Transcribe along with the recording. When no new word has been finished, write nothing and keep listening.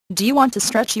Do you want to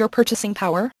stretch your purchasing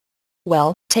power?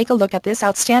 Well, take a look at this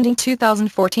outstanding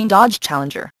 2014 Dodge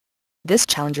Challenger. This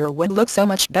Challenger would look so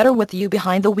much better with you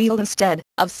behind the wheel instead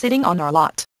of sitting on our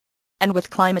lot. And with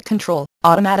climate control,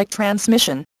 automatic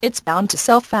transmission, it's bound to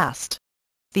sell fast.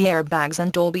 The airbags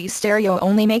and Dolby stereo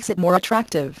only makes it more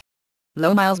attractive.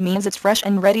 Low miles means it's fresh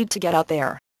and ready to get out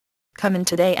there. Come in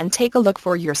today and take a look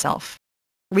for yourself.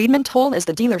 Reedman Toll is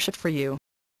the dealership for you.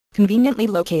 Conveniently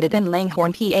located in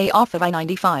Langhorne, PA off of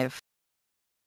I-95.